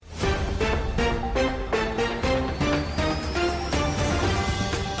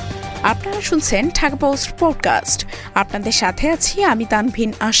আপনারা শুনছেন Dhaka post podcast. আপনাদের সাথে আছি আমি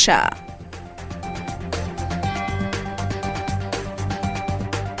তানভিন আশা।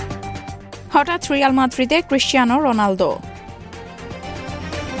 হঠাৎ রিয়াল মাদ্রিদে ক্রিস্টিয়ানো রোনালদো।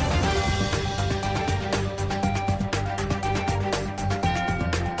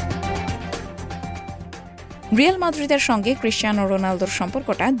 রিয়াল মাদ্রিদের সঙ্গে ক্রিস্টিয়ানো রোনালদোর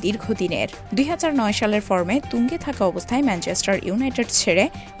সম্পর্কটা দীর্ঘদিনের। 2009 সালের ফর্মে তুঙ্গে থাকা অবস্থায় ম্যানচেস্টার ইউনাইটেড ছেড়ে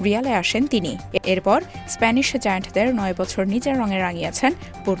রিয়ালে আসেন তিনি। এরপর স্প্যানিশ জায়ান্টদের 9 বছর নিজের রঙে রাঙিয়েছেন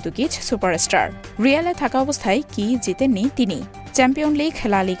পর্তুগিজ সুপারস্টার। রিয়ালে থাকা অবস্থায় কি জিতেননি তিনি? Champion league,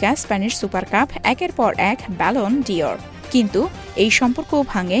 La Liga, Spanish super cup, একের পর এক ব্যালন ডিওর। কিন্তু এই সম্পর্কও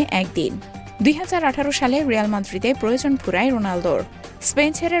ভাঙে একদিন। 2018 সালে রিয়াল মাদ্রিদে প্রয়োজন ফুরায় রোনালদোর।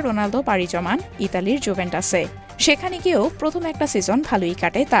 স্পেন ছেড়ে রোনালদো পাড়ি জমান ইতালির জুভেন্টাসে। সেখানে গিয়েও প্রথম একটা সিজন ভালোই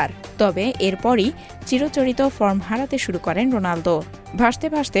কাটে তার। তবে এরপরই চিরচরিত ফর্ম হারাতে শুরু করেন রোনালদো। ভাসতে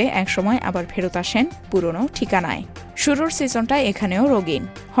ভাসতে একসময় আবার ফেরত আসেন পুরনো ঠিকানায়। শুরুর সিজনটা এখানেও রঙিন,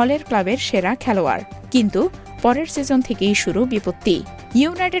 হলের ক্লাবের সেরা খেলোয়াড়। কিন্তু পরের সিজন থেকেই শুরু বিপত্তি।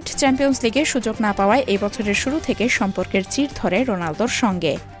 ইউনাইটেড চ্যাম্পিয়ন্স লিগে সুযোগ না পাওয়ায় এই বছরের শুরু থেকে সম্পর্কের চির ধরে রোনালদোর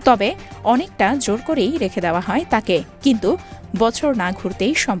সঙ্গে। তবে অনেকটা জোর করেই রেখে দেওয়া হয় তাকে। কিন্তু বছর না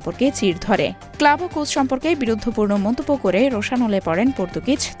ঘুরতেই সম্পর্কে চির ধরে। ক্লাব ও কোচ সম্পর্কে বিরুদ্ধপূর্ণ মন্তব্য করে রোষানলে পড়েন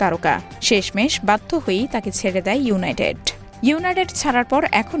পর্তুগিজ তারকা। শেষমেশ বাধ্য হয়েই তাকে ছেড়ে দেয় ইউনাইটেড ছাড়ার পর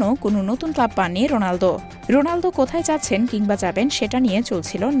এখনও কোনো নতুন ক্লাব পাননি রোনালদো কোথায় যাচ্ছেন কিংবা যাবেন সেটা নিয়ে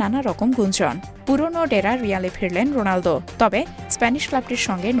চলছিল নানা রকম গুঞ্জন। পুরনো ডেরা রিয়ালে ফিরলেন রোনালদো। তবে স্প্যানিশ ক্লাবটির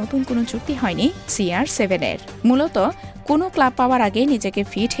সঙ্গে নতুন কোনো চুক্তি হয়নি CR7-এর। মূলত কোনো ক্লাব পাওয়ার আগে নিজেকে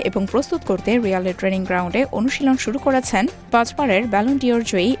ফিট এবং প্রস্তুত করতে রিয়ালের ট্রেনিং গ্রাউন্ডে অনুশীলন শুরু করেছেন 5 বারের ব্যালন ডিওর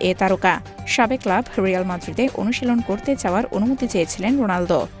জয়ী এ তারকা। সাবেক ক্লাব রিয়াল মাদ্রিদে অনুশীলন করতে যাওয়ার অনুমতি চেয়েছিলেন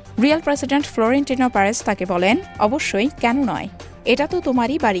Ronaldo. Real president Florentino Perez তাকে বলেন, অবশ্যই, কেন নয়, এটা তো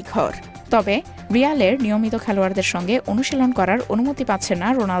তোমারই বাড়িঘর। তবে রিয়ালের নিয়মিত খেলোয়াড়দের সঙ্গে অনুশীলন করার অনুমতি পাচ্ছেন না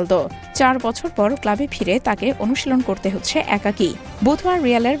রোনালদো। 4 বছর পর ক্লাবে ফিরে তাকে অনুশীলন করতে হচ্ছে একাকী। বুধবার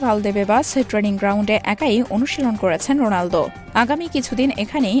রিয়ালের ভালদেবেবাস ট্রেনিং গ্রাউন্ডে একাই অনুশীলন করেছেন রোনালদো। আগামী কিছুদিন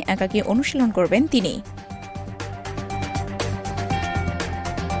এখানেই একাকী অনুশীলন করবেন তিনি।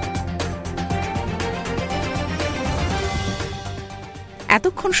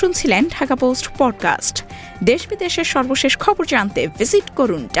 এতক্ষণ শুনছিলেন ঢাকা পোস্ট পডকাস্ট। দেশ বিদেশের সর্বশেষ খবর জানতে ভিজিট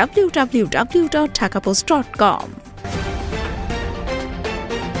করুন www.dhakapost.com।